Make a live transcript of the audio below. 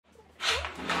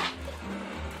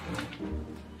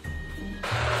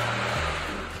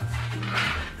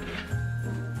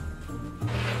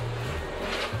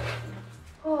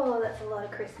Oh, that's a lot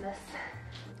of Christmas.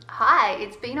 Hi,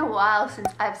 it's been a while since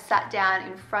I've sat down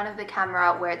in front of the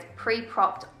camera where it's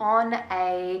pre-propped on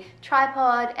a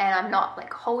tripod and I'm not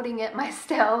like holding it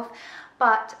myself,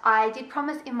 but I did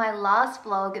promise in my last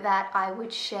vlog that I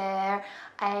would share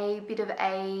a bit of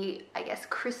a, I guess,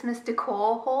 Christmas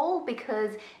decor haul,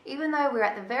 because even though we're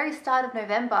at the very start of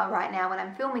November right now when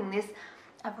I'm filming this,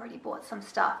 I've already bought some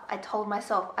stuff. I told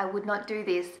myself I would not do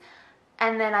this,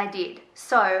 and then I did.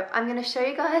 So I'm gonna show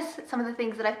you guys some of the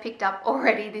things that I've picked up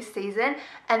already this season,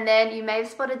 and then you may have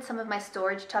spotted some of my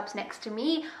storage tubs next to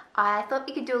me. I thought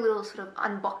we could do a little sort of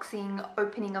unboxing,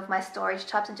 opening of my storage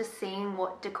tubs and just seeing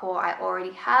what decor I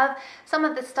already have. Some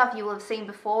of the stuff you will have seen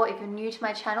before. If you're new to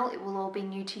my channel, it will all be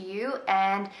new to you,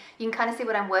 and you can kind of see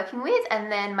what I'm working with, and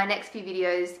then my next few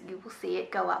videos, you will see it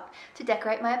go up to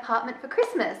decorate my apartment for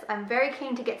Christmas. I'm very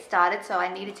keen to get started, so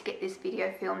I needed to get this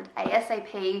video filmed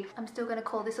ASAP. I'm still gonna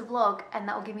call this a vlog, and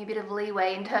that will give me a bit of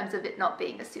leeway in terms of it not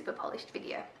being a super polished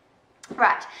video.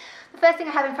 Right, the first thing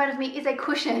I have in front of me is a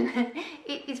cushion.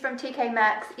 It is from TK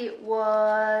Maxx. It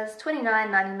was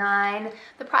 $29.99.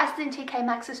 The prices in TK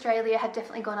Maxx Australia have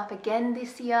definitely gone up again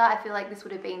this year. I feel like this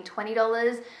would have been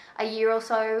 $20 a year or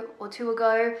so or two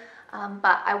ago.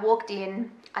 But I walked in,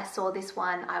 I saw this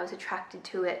one, I was attracted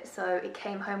to it, so it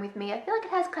came home with me. I feel like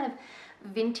it has kind of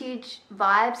vintage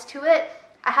vibes to it.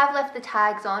 I have left the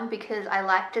tags on because I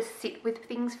like to sit with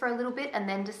things for a little bit and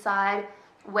then decide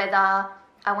whether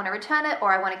I want to return it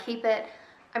or I want to keep it.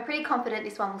 I'm pretty confident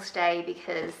this one will stay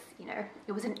because, you know,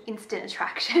 it was an instant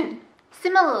attraction.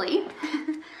 Similarly,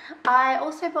 I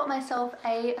also bought myself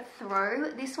a throw.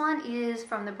 This one is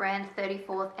from the brand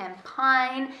 34th and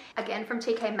Pine, again from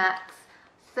TK Maxx.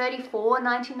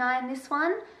 $34.99 this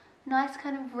one. Nice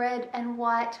kind of red and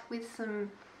white with some,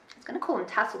 I was going to call them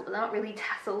tassels, but they're not really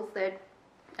tassels, they're,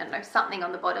 I don't know, something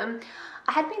on the bottom.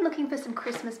 I had been looking for some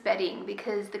Christmas bedding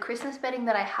because the Christmas bedding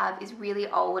that I have is really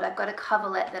old. I've got a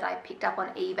coverlet that I picked up on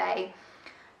eBay.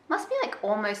 Must be like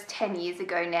almost 10 years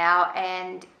ago now,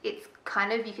 and it's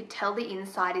kind of, you could tell the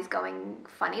inside is going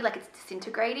funny, like it's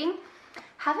disintegrating.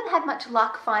 Haven't had much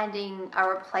luck finding a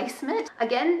replacement.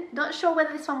 Again, not sure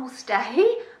whether this one will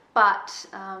stay, but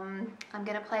I'm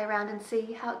gonna play around and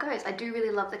see how it goes. I do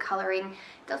really love the coloring.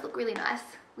 It does look really nice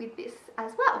with this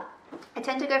as well. I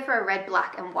tend to go for a red,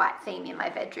 black and white theme in my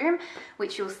bedroom,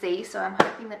 which you'll see, so I'm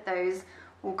hoping that those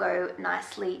will go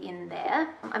nicely in there.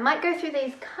 I might go through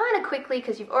these kind of quickly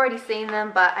because you've already seen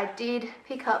them, but I did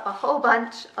pick up a whole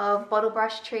bunch of bottle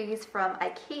brush trees from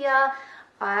IKEA.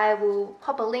 I will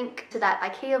pop a link to that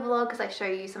IKEA vlog because I show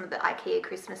you some of the IKEA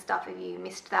Christmas stuff if you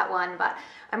missed that one, but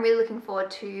I'm really looking forward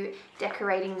to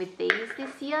decorating with these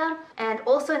this year. And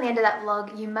also in the end of that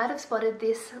vlog, you might have spotted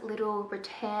this little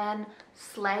rattan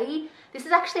sleigh. This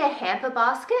is actually a hamper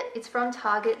basket. It's from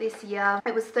Target this year.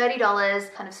 It was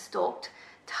 $30, kind of stalked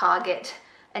Target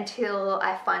until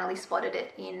I finally spotted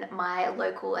it in my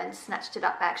local and snatched it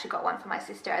up. I actually got one for my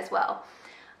sister as well.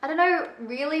 I don't know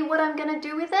really what I'm gonna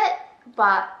do with it,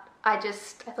 but I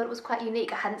thought it was quite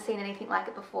unique. I hadn't seen anything like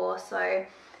it before, so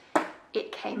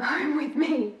it came home with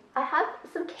me. I have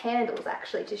some candles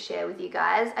actually to share with you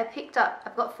guys. I've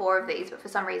got 4 of these, but for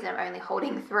some reason I'm only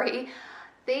holding 3.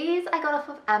 These I got off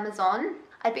of Amazon.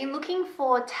 I'd been looking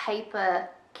for taper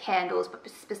candles, but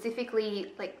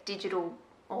specifically like digital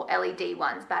or LED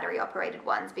ones, battery operated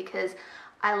ones, because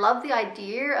I love the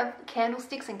idea of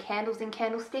candlesticks and candles in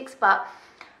candlesticks, but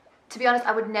to be honest,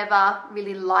 I would never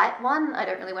really light one. I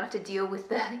don't really want to have to deal with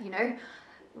the, you know,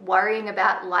 worrying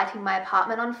about lighting my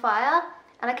apartment on fire.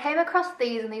 And I came across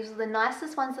these, and these were the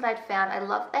nicest ones that I'd found. I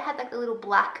love they had like the little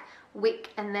black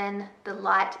wick, and then the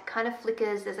light kind of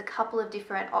flickers. There's a couple of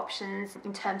different options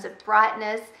in terms of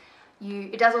brightness.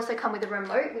 It does also come with a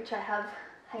remote, which I have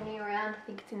hanging around. I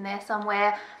think it's in there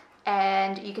somewhere.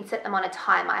 And you can set them on a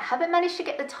timer. I haven't managed to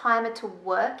get the timer to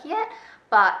work yet,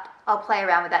 but I'll play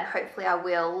around with that and hopefully I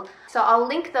will. So I'll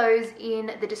link those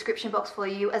in the description box for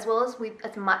you, as well as with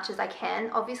as much as I can.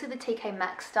 Obviously the TK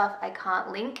Maxx stuff I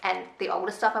can't link, and the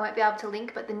older stuff I won't be able to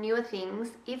link, but the newer things,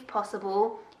 if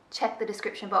possible, check the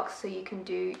description box so you can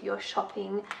do your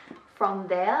shopping from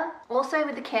there. Also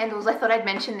with the candles, I thought I'd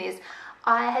mention this.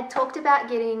 I had talked about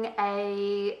getting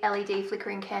a LED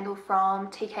flickering candle from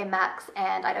TK Maxx,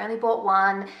 and I'd only bought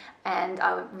one, and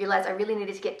I realized I really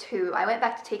needed to get 2. I went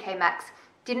back to TK Maxx,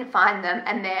 didn't find them,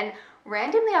 and then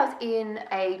randomly I was in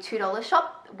a $2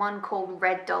 shop, one called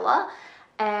Red Dollar,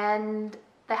 and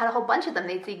they had a whole bunch of them.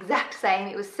 It's the exact same.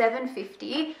 It was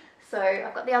 $7.50. So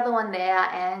I've got the other one there,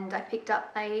 and I picked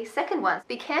up a second one.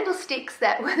 The candlesticks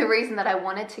that were the reason that I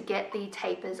wanted to get the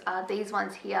tapers are these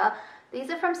ones here. These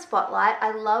are from Spotlight.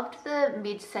 I loved the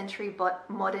mid-century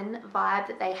modern vibe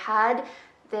that they had.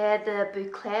 They're the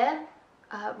Bouclair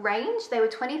range. They were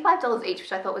 $25 each,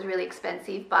 which I thought was really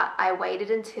expensive, but I waited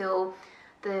until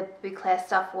the Bouclair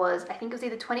stuff was, I think it was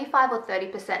either 25 or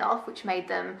 30% off, which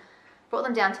brought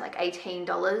them down to like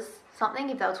 $18 something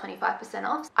if they were 25%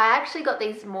 off. I actually got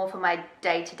these more for my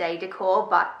day-to-day decor,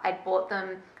 but I bought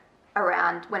them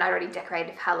around when I already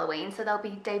decorated for Halloween, so they'll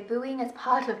be debuting as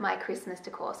part of my Christmas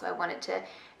decor, so I wanted to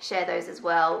share those as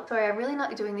well. Sorry, I'm really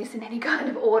not doing this in any kind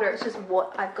of order, it's just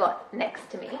what I've got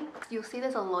next to me. You'll see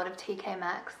there's a lot of TK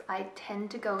Maxx. I tend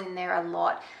to go in there a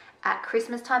lot. At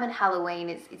Christmas time and Halloween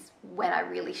is when I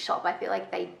really shop. I feel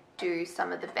like they do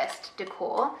some of the best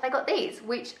decor. I got these,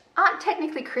 which aren't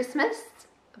technically Christmas.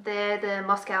 They're the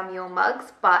Moscow Mule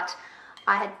mugs, but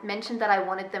I had mentioned that I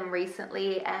wanted them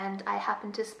recently, and I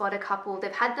happened to spot a couple.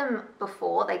 They've had them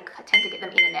before. They tend to get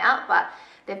them in and out, but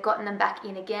they've gotten them back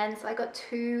in again. So I got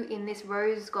two in this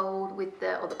rose gold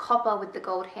or the copper with the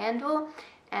gold handle,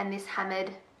 and this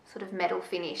hammered sort of metal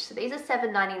finish. So these are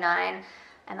 $7.99,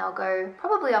 and they'll go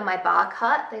probably on my bar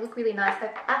cut. They look really nice.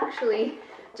 I've actually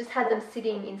just had them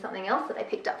sitting in something else that I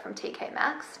picked up from TK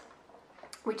Maxx,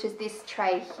 which is this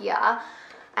tray here.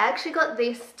 I actually got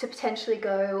this to potentially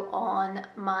go on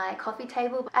my coffee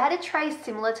table. I had a tray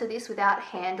similar to this without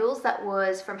handles that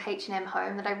was from H&M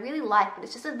Home that I really like, but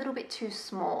it's just a little bit too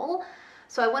small.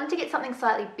 So I wanted to get something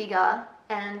slightly bigger,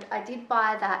 and I did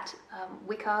buy that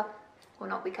wicker, or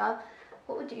not wicker,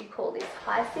 what would you call this,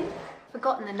 hyacinth?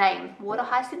 Forgotten the name, water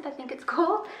hyacinth I think it's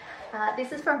called.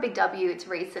 This is from Big W, it's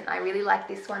recent. I really like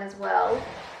this one as well.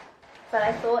 But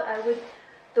I thought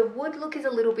the wood look is a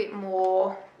little bit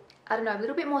more, I don't know, a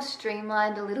little bit more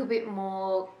streamlined, a little bit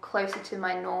more closer to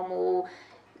my normal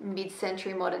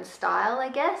mid-century modern style, I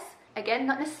guess. Again,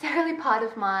 not necessarily part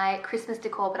of my Christmas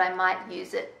decor, but I might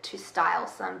use it to style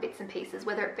some bits and pieces,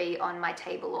 whether it be on my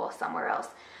table or somewhere else.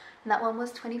 And that one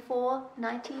was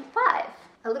 $24.95.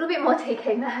 A little bit more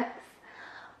TK Maxx.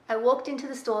 I walked into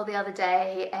the store the other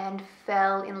day and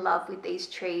fell in love with these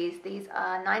trees. These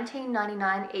are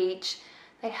 $19.99 each.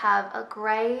 They have a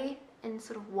grey and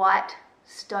sort of white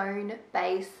stone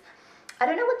base. I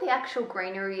don't know what the actual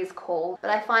greenery is called, but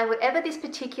I find whatever this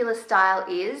particular style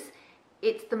is,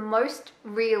 it's the most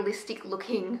realistic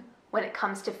looking when it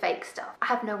comes to fake stuff. I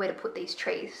have nowhere to put these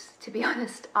trees, to be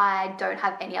honest. I don't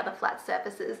have any other flat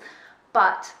surfaces,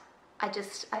 but I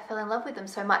fell in love with them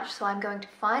so much, so I'm going to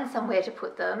find somewhere to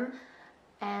put them,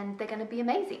 and they're going to be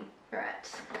amazing.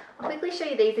 Alright, I'll quickly show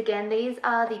you these again. These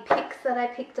are the picks that I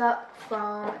picked up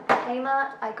from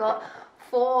Kmart. I got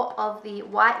 4 of the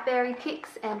white berry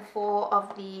picks and 4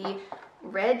 of the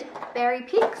red berry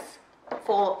picks.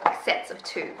 4 sets of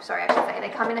 2, sorry, I should say. They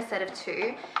come in a set of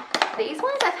 2. These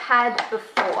ones I've had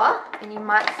before, and you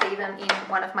might see them in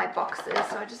one of my boxes,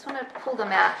 so I just want to pull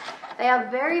them out. They are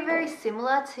very, very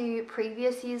similar to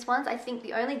previous year's ones. I think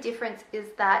the only difference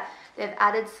is that they've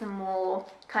added some more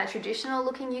kind of traditional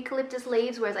looking eucalyptus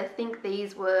leaves, whereas I think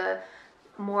these were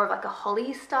more of like a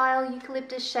holly style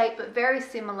eucalyptus shape, but very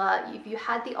similar. If you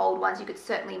had the old ones, you could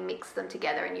certainly mix them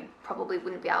together and you probably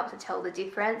wouldn't be able to tell the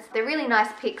difference. They're really nice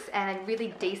picks and a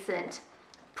really decent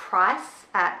price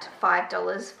at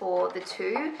 $5 for the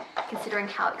 2, considering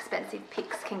how expensive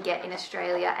picks can get in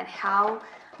Australia and how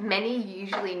many you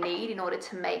usually need in order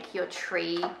to make your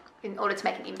tree, in order to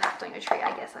make an impact on your tree,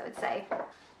 I guess I would say.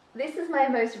 This is my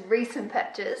most recent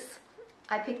purchase.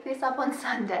 I picked this up on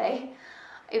Sunday.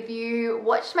 If you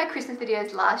watched my Christmas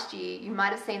videos last year, you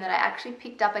might have seen that I actually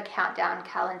picked up a countdown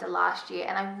calendar last year,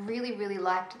 and I really, really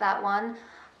liked that one.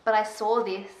 But I saw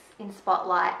this in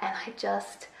Spotlight and I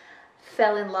just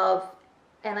fell in love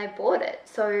and I bought it.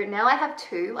 So now I have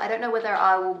 2. I don't know whether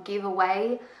I will give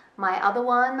away my other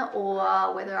one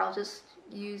or whether I'll just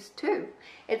use 2.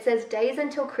 It says days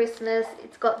until Christmas.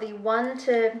 It's got the 1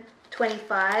 to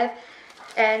 25.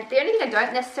 And the only thing I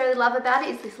don't necessarily love about it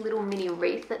is this little mini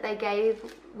wreath that they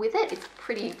gave with it. It's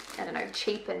pretty, I don't know,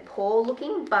 cheap and poor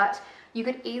looking, but you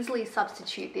could easily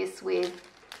substitute this with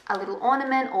a little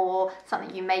ornament or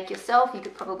something you make yourself. You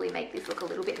could probably make this look a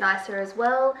little bit nicer as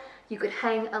well. You could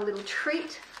hang a little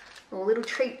treat or a little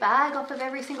treat bag off of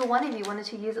every single one if you wanted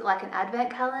to use it like an advent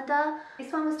calendar.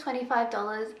 This one was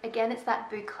 $25. Again, it's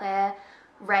that Bouclair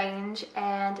range,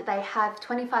 and they have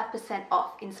 25%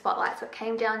 off in Spotlight, so it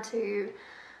came down to,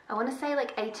 I want to say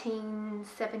like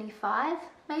 $18.75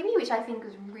 maybe, which I think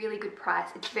is a really good price.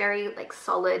 It's very like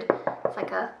solid. It's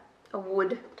like a a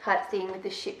wood type thing with the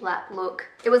shiplap look.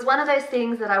 It was one of those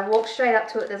things that I walked straight up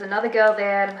to it. There's another girl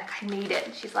there and I'm like, I need it.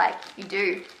 And she's like, you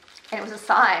do. And it was a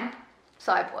sign.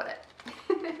 So I bought it.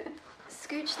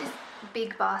 Scooch this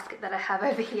big basket that I have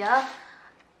over here.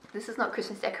 This is not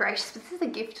Christmas decorations, but this is a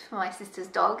gift for my sister's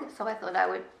dog. So I thought I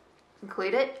would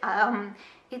include it.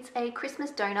 It's a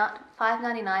Christmas donut,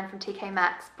 $5.99 from TK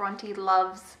Maxx. Bronte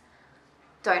loves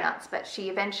donuts, but she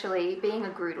eventually, being a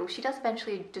Groodle, she does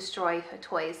eventually destroy her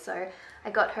toys. So I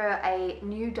got her a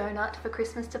new donut for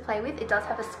Christmas to play with. It does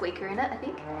have a squeaker in it, I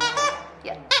think.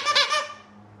 Yeah.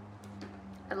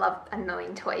 I love an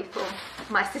annoying toy for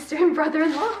my sister and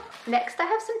brother-in-law. Next, I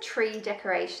have some tree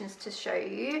decorations to show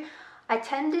you. I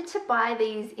tended to buy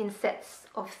these in sets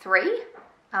of 3.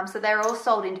 So they're all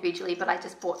sold individually, but I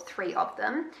just bought 3 of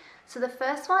them. So the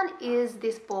first one is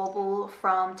this bauble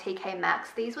from TK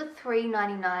Maxx. These were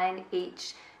 $3.99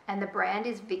 each, and the brand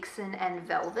is Vixen and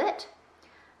Velvet.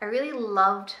 I really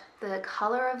loved the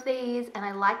color of these, and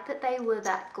I liked that they were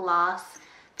that glass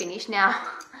finish. Now,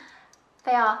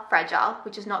 they are fragile,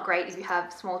 which is not great if you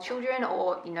have small children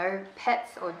or, you know,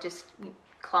 pets or just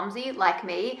clumsy like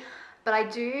me. But I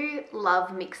do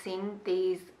love mixing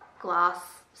these glass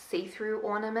see-through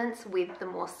ornaments with the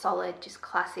more solid, just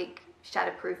classic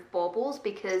shatterproof baubles,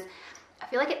 because I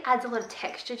feel like it adds a lot of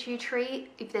texture to your tree.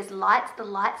 If there's lights, the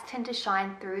lights tend to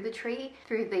shine through the tree,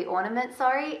 through the ornament,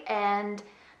 sorry, and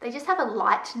they just have a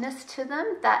lightness to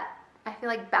them that I feel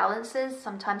like balances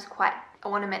sometimes quite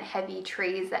ornament heavy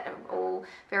trees that are all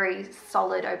very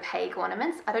solid opaque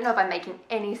ornaments. I don't know if I'm making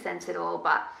any sense at all,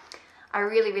 but I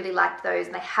really liked those,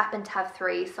 and they happened to have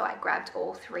 3, so I grabbed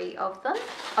all 3 of them.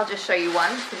 I'll just show you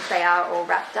one since they are all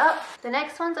wrapped up. The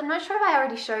next ones, I'm not sure if I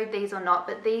already showed these or not,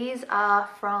 but these are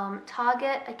from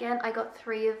Target. Again, I got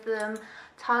 3 of them.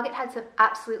 Target had some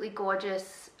absolutely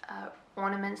gorgeous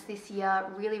ornaments this year.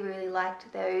 Really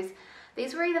liked those.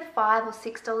 These were either $5 or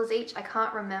 $6 each, I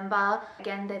can't remember.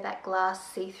 Again, they're that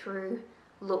glass see-through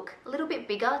look. A little bit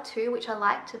bigger too, which I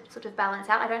like to sort of balance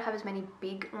out. I don't have as many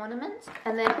big ornaments.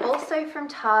 And then also from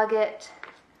Target,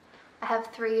 I have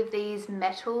 3 of these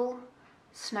metal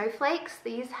snowflakes.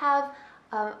 These have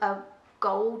a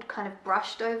gold kind of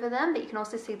brushed over them, but you can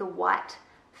also see the white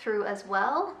through as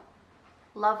well.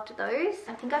 Loved those.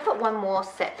 I think I've got one more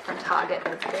set from Target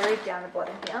that's buried down the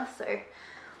bottom here, so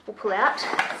we'll pull out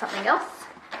something else.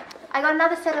 I got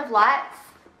another set of lights.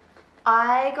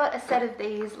 I got a set of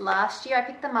these last year. I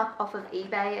picked them up off of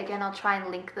eBay. Again, I'll try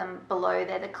and link them below.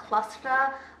 They're the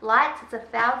cluster lights. It's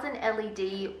 1000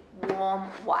 LED warm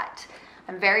white.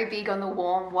 I'm very big on the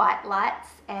warm white lights,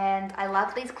 and I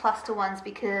love these cluster ones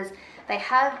because they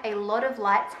have a lot of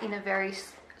lights in a very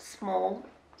small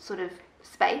sort of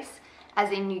space,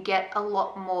 as in you get a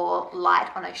lot more light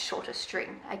on a shorter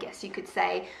string, I guess you could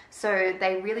say. So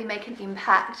they really make an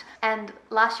impact. And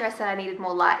last year I said I needed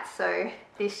more lights, so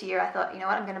this year I thought, you know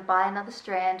what, I'm gonna buy another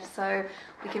strand so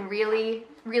we can really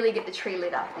get the tree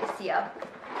lit up this year.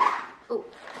 Oh,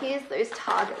 here's those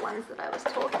Target ones that I was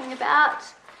talking about.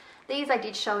 These I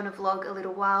did show in a vlog a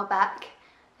little while back.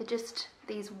 They're just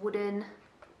these wooden,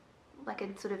 like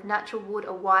a sort of natural wood,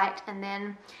 a white, and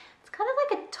then it's kind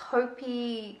of like a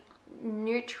taupey,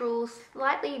 neutral,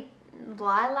 slightly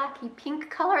lilac-y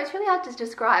pink color. It's really hard to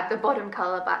describe the bottom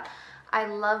color, but I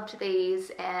loved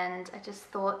these, and I just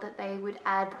thought that they would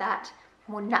add that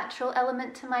more natural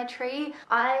element to my tree.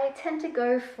 I tend to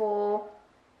go for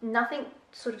nothing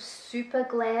sort of super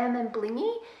glam and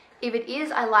blingy. If it is,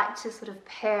 I like to sort of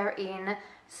pair in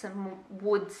some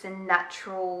woods and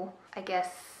natural, I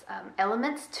guess,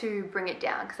 elements to bring it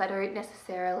down, because I don't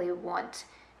necessarily want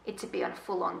it to be on a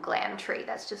full-on glam tree.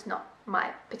 That's just not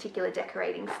my particular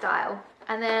decorating style.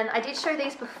 And then I did show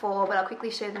these before, but I'll quickly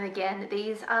show them again.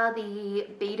 These are the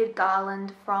beaded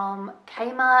garland from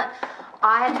Kmart.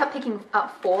 I ended up picking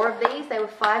up 4 of these. They were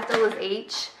 $5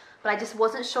 each, but I just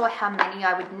wasn't sure how many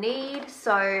I would need,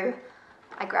 so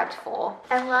I grabbed 4.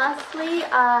 And lastly,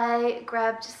 I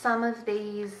grabbed some of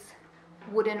these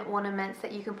wooden ornaments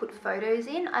that you can put photos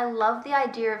in. I love the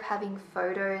idea of having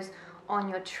photos on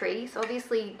your tree. So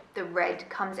obviously the red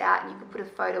comes out and you can put a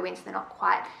photo in so they're not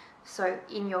quite so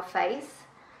in your face.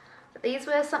 But these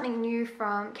were something new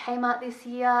from Kmart this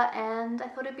year, and I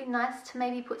thought it'd be nice to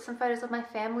maybe put some photos of my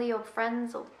family or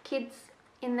friends or kids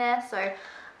in there. So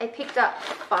I picked up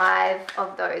 5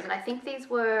 of those, and I think these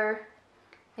were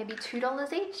maybe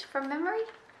 $2 each from memory.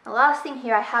 The last thing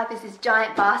here I have is this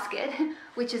giant basket,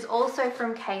 which is also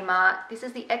from Kmart. This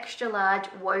is the extra large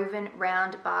woven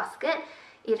round basket.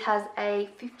 It has a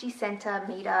 50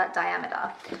 centimeter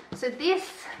diameter. So this,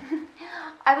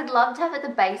 I would love to have at the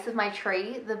base of my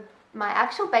tree. My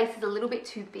actual base is a little bit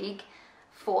too big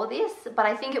for this, but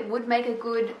I think it would make a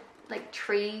good like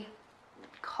tree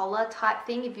collar type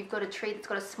thing if you've got a tree that's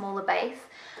got a smaller base.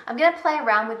 I'm going to play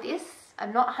around with this.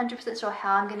 I'm not 100% sure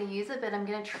how I'm going to use it, but I'm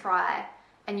going to try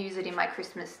and use it in my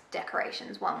Christmas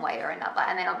decorations one way or another.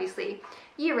 And then obviously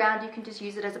year round you can just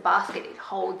use it as a basket. It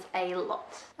holds a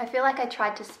lot. I feel like I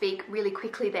tried to speak really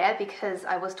quickly there because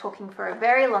I was talking for a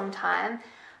very long time,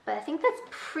 but I think that's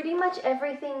pretty much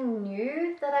everything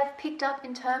new that I've picked up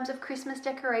in terms of Christmas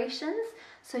decorations.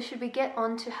 So should we get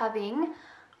on to having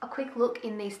a quick look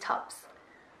in these tubs?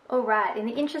 Alright, in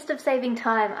the interest of saving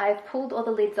time, I've pulled all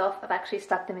the lids off. I've actually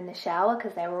stuck them in the shower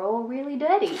because they were all really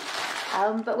dirty.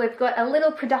 But we've got a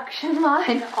little production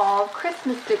line of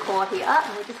Christmas decor here,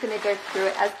 and we're just going to go through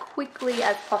it as quickly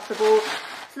as possible.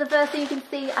 So the first thing you can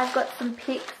see, I've got some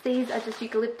picks. These are just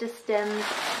eucalyptus stems.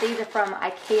 These are from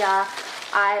IKEA.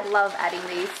 I love adding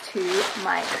these to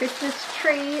my Christmas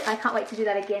tree. I can't wait to do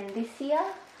that again this year.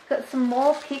 Got some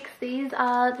more picks. These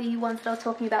are the ones that I was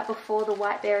talking about before, the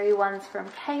whiteberry ones from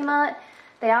Kmart.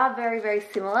 They are very, very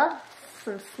similar.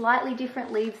 Some slightly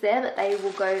different leaves there, but they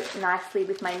will go nicely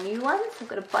with my new ones. I've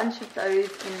got a bunch of those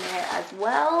in there as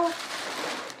well.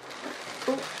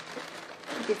 Ooh.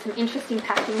 I did some interesting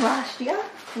packing last year,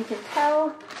 you can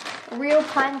tell. Real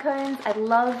pine cones. I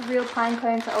love real pine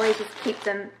cones. I always just keep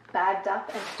them bagged up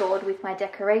and stored with my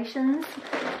decorations.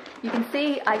 You can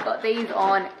see I got these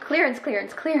on clearance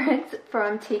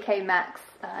from TK Maxx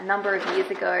a number of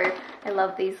years ago. I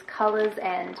love these colors,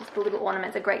 and just the little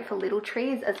ornaments are great for little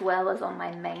trees as well as on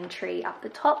my main tree up the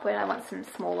top where I want some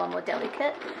smaller, more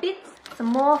delicate bits. Some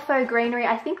more faux greenery.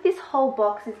 I think this whole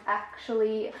box is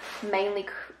actually mainly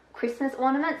Christmas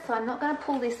ornaments, so I'm not going to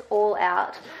pull this all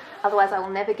out, otherwise I will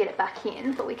never get it back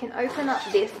in. But we can open up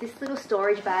this little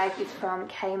storage bag is from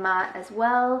Kmart as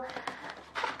well.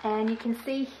 And you can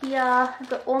see here, I've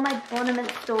got all my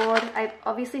ornaments stored. I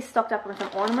obviously stocked up on some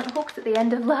ornament hooks at the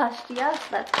end of last year, so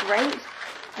that's great.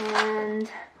 And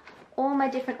all my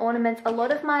different ornaments, a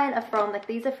lot of mine are from, like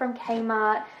these are from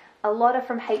Kmart, a lot are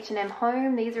from H&M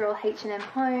Home. These are all H&M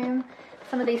Home.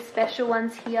 Some of these special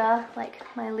ones here, like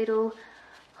my little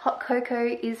hot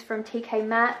cocoa is from TK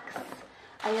Maxx.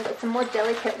 I've got some more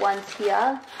delicate ones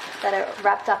here that are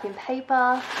wrapped up in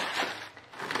paper.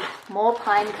 More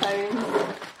pine cones,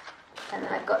 and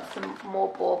then I've got some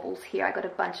more baubles here. I got a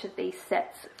bunch of these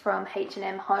sets from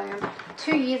H&M Home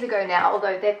 2 years ago now,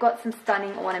 although they've got some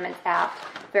stunning ornaments out,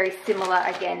 very similar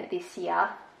again this year.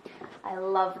 I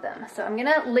love them. So I'm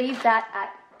going to leave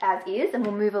that as is, and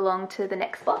we'll move along to the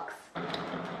next box.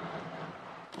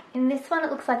 In this one,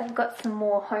 it looks like I've got some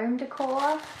more home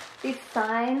decor. This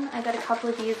sign I got a couple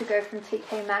of years ago from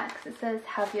TK Maxx. It says,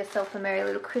 "Have yourself a merry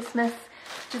little Christmas,"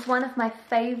 which is one of my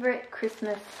favorite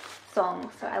Christmas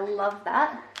songs, so I love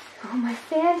that. Oh, my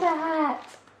Santa hat!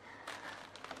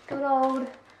 Good old,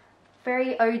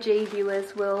 very OG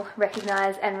viewers will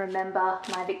recognize and remember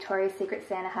my Victoria's Secret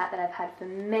Santa hat that I've had for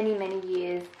many, many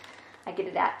years. I get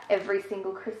it out every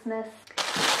single Christmas.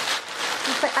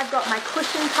 Looks like I've got my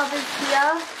cushion covers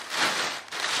here.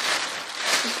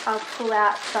 I'll pull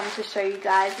out some to show you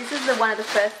guys. This is one of the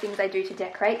first things I do to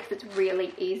decorate because it's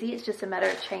really easy. It's just a matter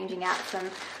of changing out some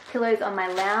pillows on my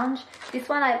lounge. This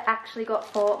one I actually got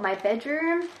for my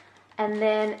bedroom, and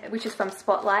then, which is from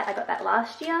Spotlight. I got that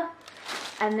last year.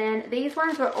 And then these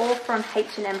ones were all from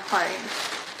H&M Home.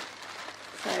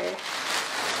 So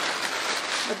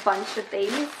a bunch of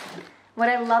these. What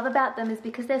I love about them is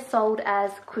because they're sold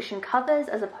as cushion covers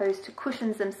as opposed to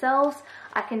cushions themselves,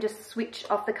 I can just switch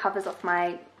off the covers off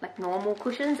my normal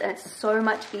cushions, and it's so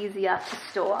much easier to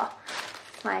store.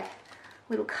 My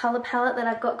little color palette that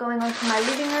I've got going on for my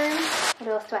living room. What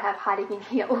else do I have hiding in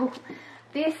here? Oh,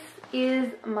 this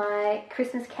is my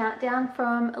Christmas countdown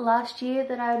from last year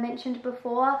that I mentioned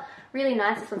before. Really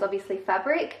nice. This one's obviously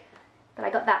fabric, but I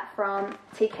got that from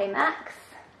TK Maxx.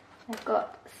 I've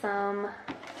got some...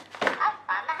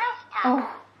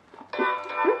 Oh,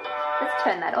 let's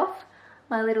turn that off.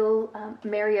 My little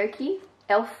Marioki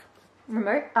elf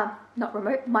remote,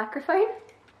 microphone.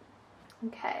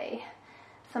 Okay,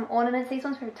 some ornaments. These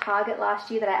ones from Target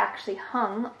last year that I actually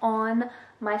hung on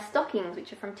my stockings,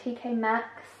 which are from TK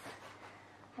Maxx.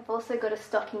 I've also got a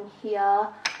stocking here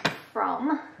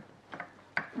from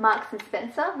Marks and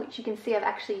Spencer, which you can see I've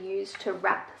actually used to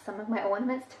wrap some of my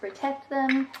ornaments to protect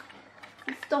them.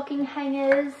 Some stocking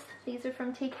hangers. These are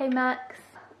from TK Maxx.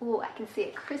 Oh, I can see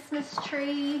a Christmas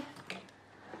tree.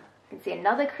 I can see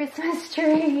another Christmas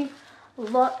tree.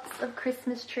 Lots of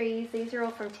Christmas trees. These are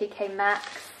all from TK Maxx.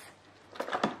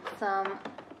 Some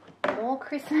more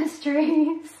Christmas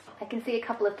trees. I can see a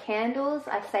couple of candles.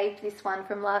 I saved this one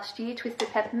from last year, Twisted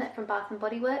Peppermint from Bath &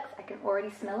 Body Works. I can already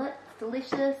smell it. It's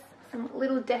delicious. some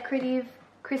little decorative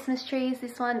Christmas trees.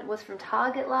 This one was from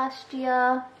Target last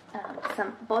year.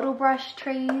 Some bottle brush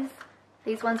trees.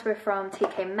 These ones were from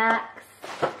TK Maxx.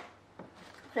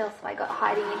 What else have I got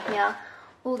hiding in here?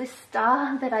 All this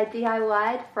star that I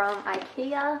DIY'd from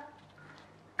IKEA.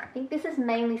 I think this is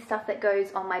mainly stuff that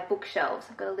goes on my bookshelves.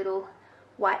 I've got a little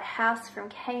white house from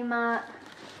Kmart.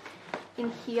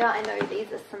 In here, I know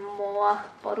these are some more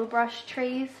bottle brush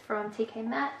trees from TK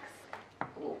Maxx.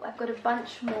 Ooh, I've got a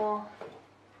bunch more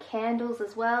candles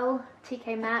as well.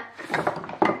 TK Maxx.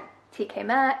 TK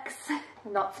Maxx.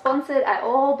 Not sponsored at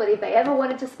all, but if they ever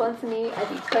wanted to sponsor me, I'd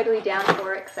be totally down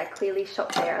for it because I clearly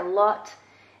shop there a lot.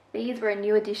 These were a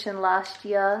new addition last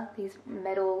year. These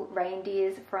metal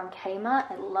reindeers from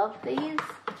Kmart. I love these.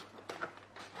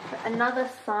 Another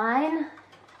sign,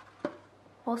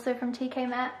 also from TK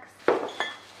Maxx.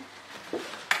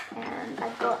 And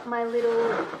I've got my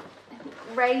little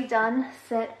Ray Dunn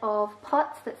set of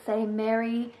pots that say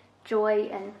Merry, Joy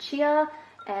and Cheer,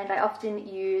 and I often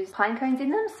use pine cones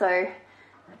in them, so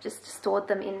I've just stored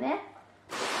them in there.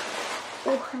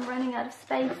 Oh, I'm running out of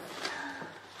space.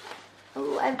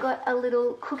 Oh, I've got a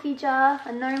little cookie jar,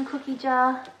 a gnome cookie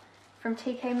jar from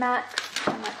TK Maxx.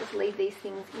 I might just leave these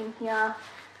things in here.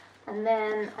 And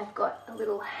then I've got a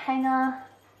little hanger,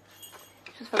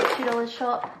 which is from a $2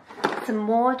 shop. Some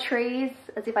more trees,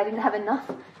 as if I didn't have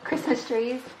enough Christmas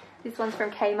trees. This one's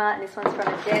from Kmart and this one's from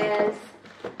Annear.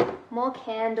 More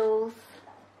candles.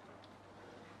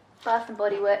 Bath &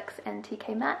 Body Works and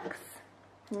TK Maxx.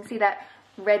 You can see that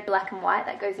red, black and white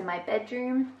that goes in my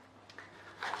bedroom.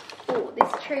 Oh,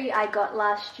 this tree I got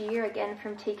last year, again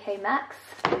from TK Maxx.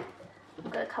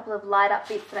 I've got a couple of light up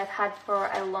bits that I've had for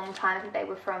a long time. I think they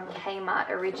were from Kmart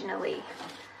originally.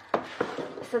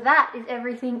 So that is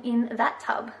everything in that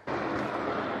tub.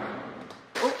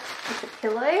 Oh, it's a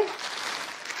pillow.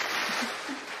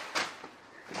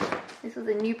 This was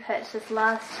a new purchase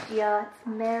last year. It's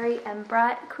Merry and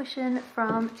Bright cushion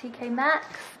from TK Maxx.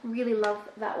 Really love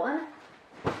that one.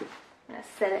 I'm gonna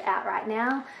set it out right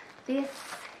now. This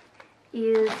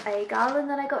is a garland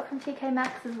that I got from TK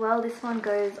Maxx as well. This one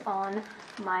goes on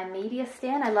my media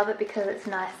stand. I love it because it's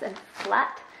nice and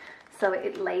flat, so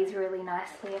it lays really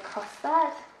nicely across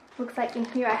that. Looks like in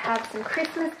here I have some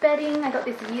Christmas bedding. I got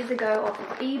this years ago off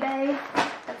of eBay.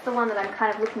 That's the one that I'm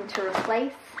kind of looking to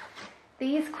replace.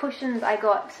 These cushions I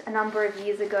got a number of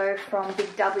years ago from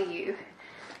Big W,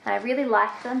 and I really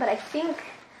like them, but I think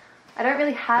I don't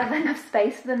really have enough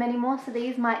space for them anymore, so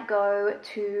these might go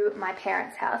to my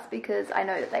parents' house because I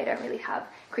know that they don't really have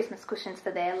Christmas cushions for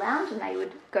their lounge and they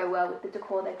would go well with the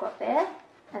decor they've got there.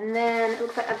 And then it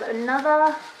looks like I've got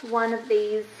another one of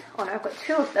these. Oh no, I've got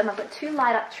two of them. I've got two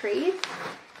light up trees.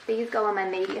 These go on my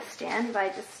media stand if I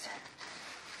just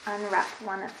unwrap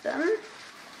one of them.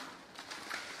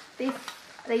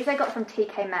 These I got from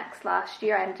TK Maxx last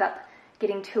year. I ended up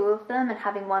getting two of them and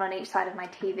having one on each side of my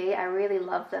TV. I really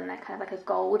love them. They're kind of like a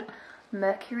gold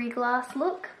mercury glass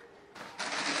look.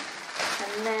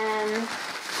 And then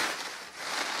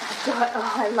I've got,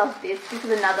 oh, I love this. This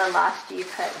is another last year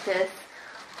purchase.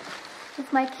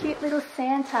 It's my cute little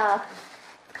Santa.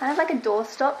 It's kind of like a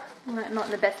doorstop. I'm not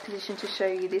in the best position to show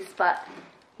you this, but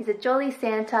he's a jolly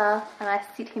Santa and I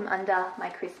sit him under my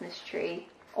Christmas tree.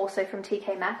 Also from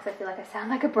TK Maxx. I feel like I sound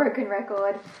like a broken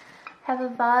record. I have a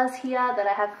vase here that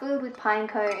I have filled with pine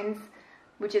cones,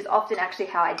 which is often actually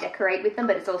how I decorate with them,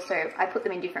 but it's also, I put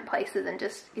them in different places and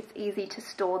just, it's easy to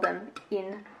store them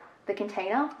in the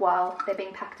container while they're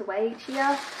being packed away each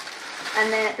year.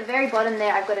 And then at the very bottom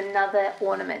there, I've got another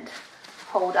ornament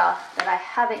holder that I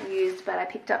haven't used, but I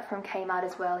picked up from Kmart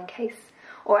as well in case,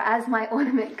 or as my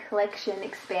ornament collection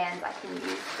expands, I can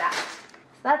use that.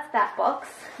 So that's that box.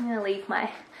 I'm gonna leave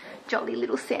my jolly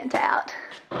little Santa out.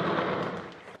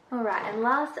 Alright, and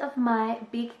last of my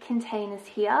big containers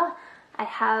here, I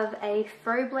have a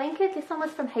throw blanket. This one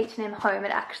was from H&M Home.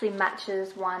 It actually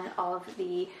matches one of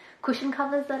the cushion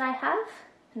covers that I have.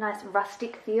 A nice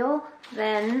rustic feel.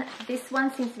 Then this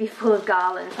one seems to be full of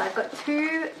garlands. So I've got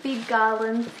two big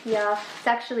garlands here. It's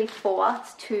actually four.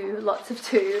 It's two, lots of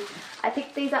two. I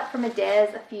picked these up from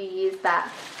Adairs a few years back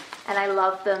and I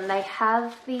love them. They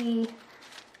have the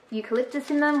eucalyptus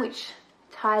in them, which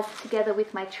ties together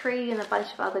with my tree and a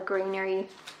bunch of other greenery.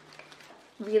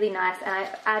 Really nice. And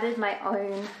I've added my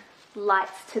own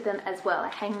lights to them as well. I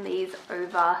hang these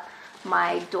over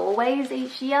my doorways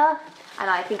each year, and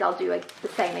I think I'll do the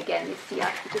same again this year.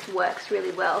 It just works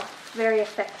really well. Very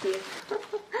effective.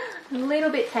 A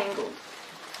little bit tangled.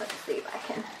 Let's see if I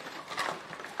can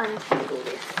untangle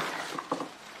this.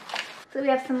 So we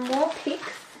have some more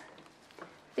picks.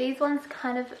 These ones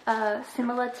kind of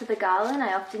similar to the garland.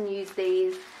 I often use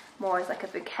these more as like a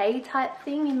bouquet type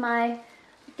thing in my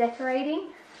decorating.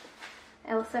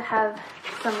 I also have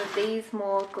some of these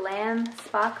more glam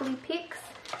sparkly picks.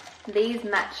 These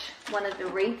match one of the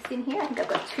wreaths in here. I think I've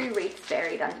got 2 wreaths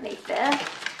buried underneath there.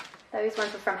 Those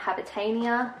ones are from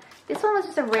Annear. This one was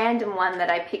just a random one that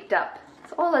I picked up.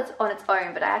 It's all on its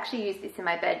own, but I actually use this in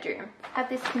my bedroom. I have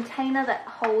this container that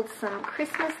holds some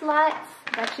Christmas lights.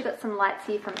 I've actually got some lights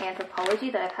here from Anthropology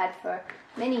that I've had for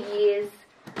many years.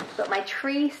 I've got my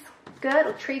tree skirt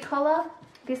or tree collar.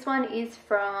 This one is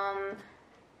from,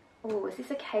 oh, is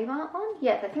this a Kmart one?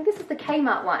 Yes, I think this is the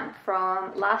Kmart one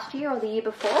from last year or the year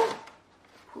before.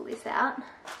 Pull this out.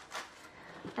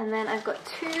 And then I've got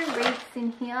 2 wreaths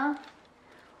in here.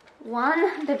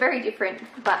 One, they're very different,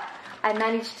 but I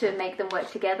managed to make them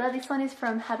work together. This one is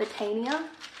from Annear.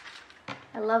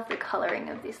 I love the colouring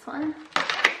of this one.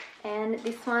 And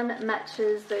this one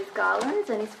matches those garlands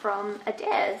and is from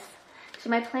Adairs. So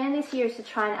my plan this year is to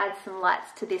try and add some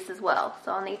lights to this as well.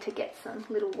 So I'll need to get some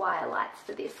little wire lights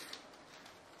for this.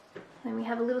 Then we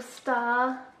have a little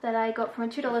star that I got from a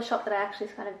 $2 shop that I actually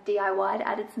kind of DIY'd,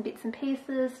 added some bits and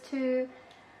pieces to.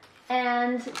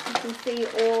 And you can see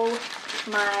all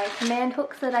my command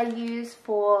hooks that I use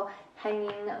for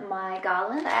hanging my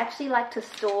garland. I actually like to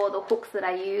store the hooks that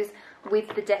I use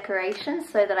with the decorations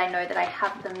so that I know that I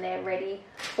have them there ready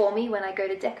for me when I go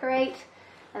to decorate.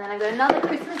 And then I've got another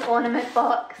Christmas ornament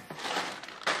box.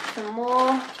 Some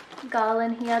more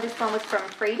garland here. This one was from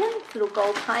Freedom, little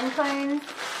gold pine cones.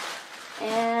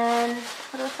 And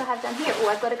what else do I have down here? Oh,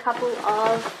 I've got a couple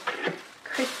of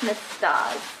Christmas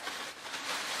stars.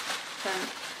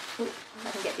 From, if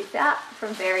I can get this out,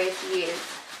 from various years.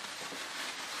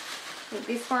 I think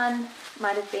this one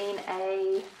might have been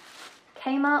a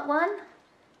Kmart one,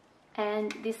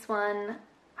 and this one,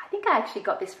 I think I actually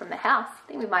got this from the house. I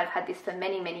think we might have had this for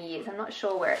many, many years. I'm not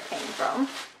sure where it came from.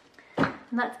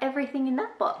 And that's everything in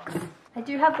that box. I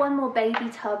do have one more baby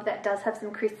tub that does have some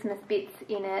Christmas bits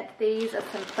in it. These are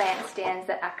some plant stands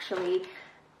that actually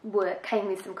came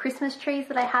with some Christmas trees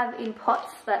that I have in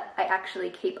pots that I actually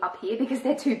keep up here because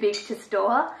they're too big to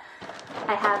store.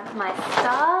 I have my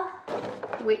star,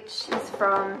 which is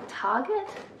from Target.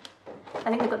 I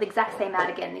think they've got the exact same out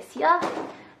again this year.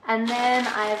 And then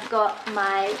I've got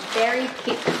my berry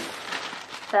picks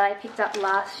that I picked up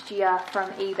last year from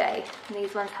eBay. And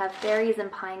these ones have berries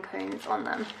and pine cones on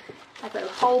them. I've got a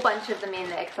whole bunch of them in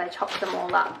there because I chopped them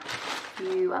all up.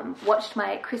 If you watched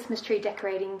my Christmas tree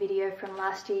decorating video from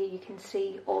last year, you can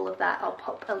see all of that. I'll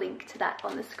pop a link to that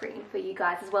on the screen for you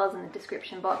guys as well as in the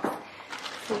description box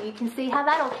so you can see how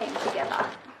that all came together.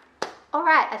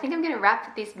 Alright, I think I'm going to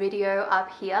wrap this video up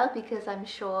here because I'm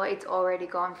sure it's already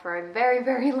gone for a very,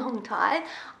 very long time.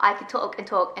 I could talk and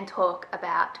talk and talk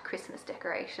about Christmas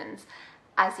decorations,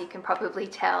 as you can probably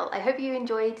tell. I hope you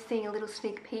enjoyed seeing a little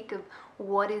sneak peek of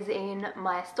what is in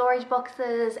my storage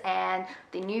boxes and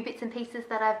the new bits and pieces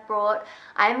that I've brought.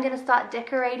 I'm going to start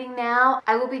decorating now.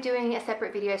 I will be doing a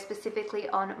separate video specifically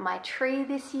on my tree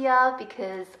this year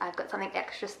because I've got something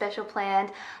extra special planned.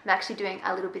 I'm actually doing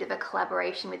a little bit of a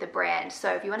collaboration with a brand.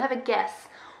 So if you want to have a guess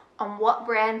on what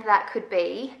brand that could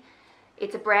be,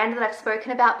 it's a brand that I've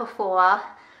spoken about before,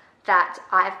 that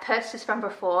I've purchased from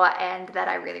before and that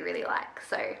I really, really like.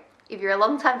 So if you're a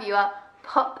long-time viewer,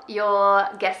 pop your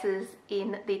guesses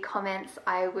in the comments.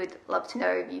 I would love to know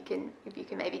if you can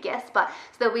maybe guess. But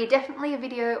so there'll be definitely a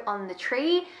video on the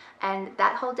tree and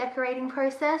that whole decorating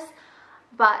process.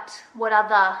 But what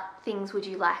other things would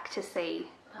you like to see?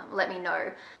 Let me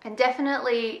know. And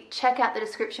definitely check out the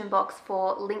description box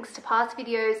for links to past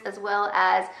videos as well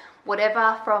as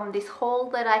whatever from this haul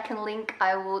that I can link.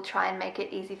 I will try and make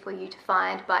it easy for you to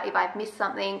find. But if I've missed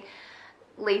something,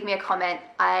 leave me a comment.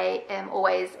 I am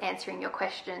always answering your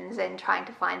questions and trying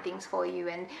to find things for you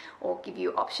and or give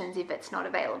you options if it's not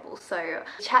available. So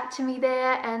chat to me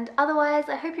there, and otherwise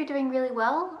I hope you're doing really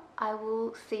well. I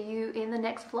will see you in the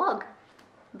next vlog.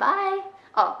 Bye.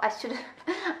 Oh, I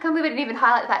can't believe I didn't even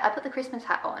highlight that. I put the Christmas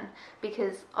hat on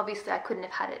because obviously I couldn't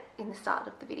have had it in the start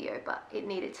of the video, but it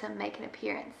needed to make an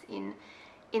appearance in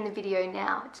the video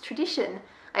now. It's tradition.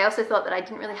 I also thought that I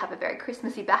didn't really have a very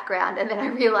Christmassy background, and then I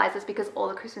realized it's because all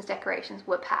the Christmas decorations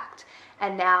were packed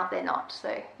and now they're not.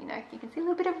 So, you know, you can see a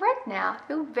little bit of red now. I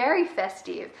feel very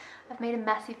festive. I've made a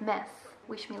massive mess.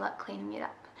 Wish me luck cleaning it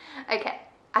up. Okay,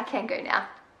 I can go now.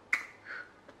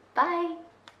 Bye.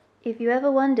 If you ever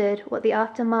wondered what the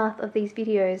aftermath of these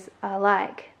videos are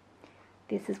like,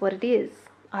 this is what it is.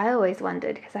 I always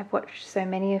wondered because I've watched so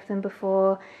many of them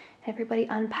before. Everybody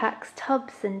unpacks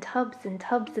tubs and tubs and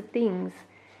tubs of things.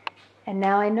 And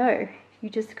now I know, you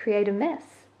just create a mess.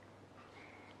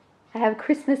 I have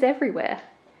Christmas everywhere.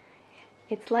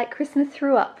 It's like Christmas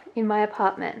threw up in my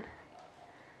apartment.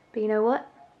 But you know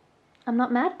what? I'm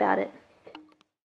not mad about it.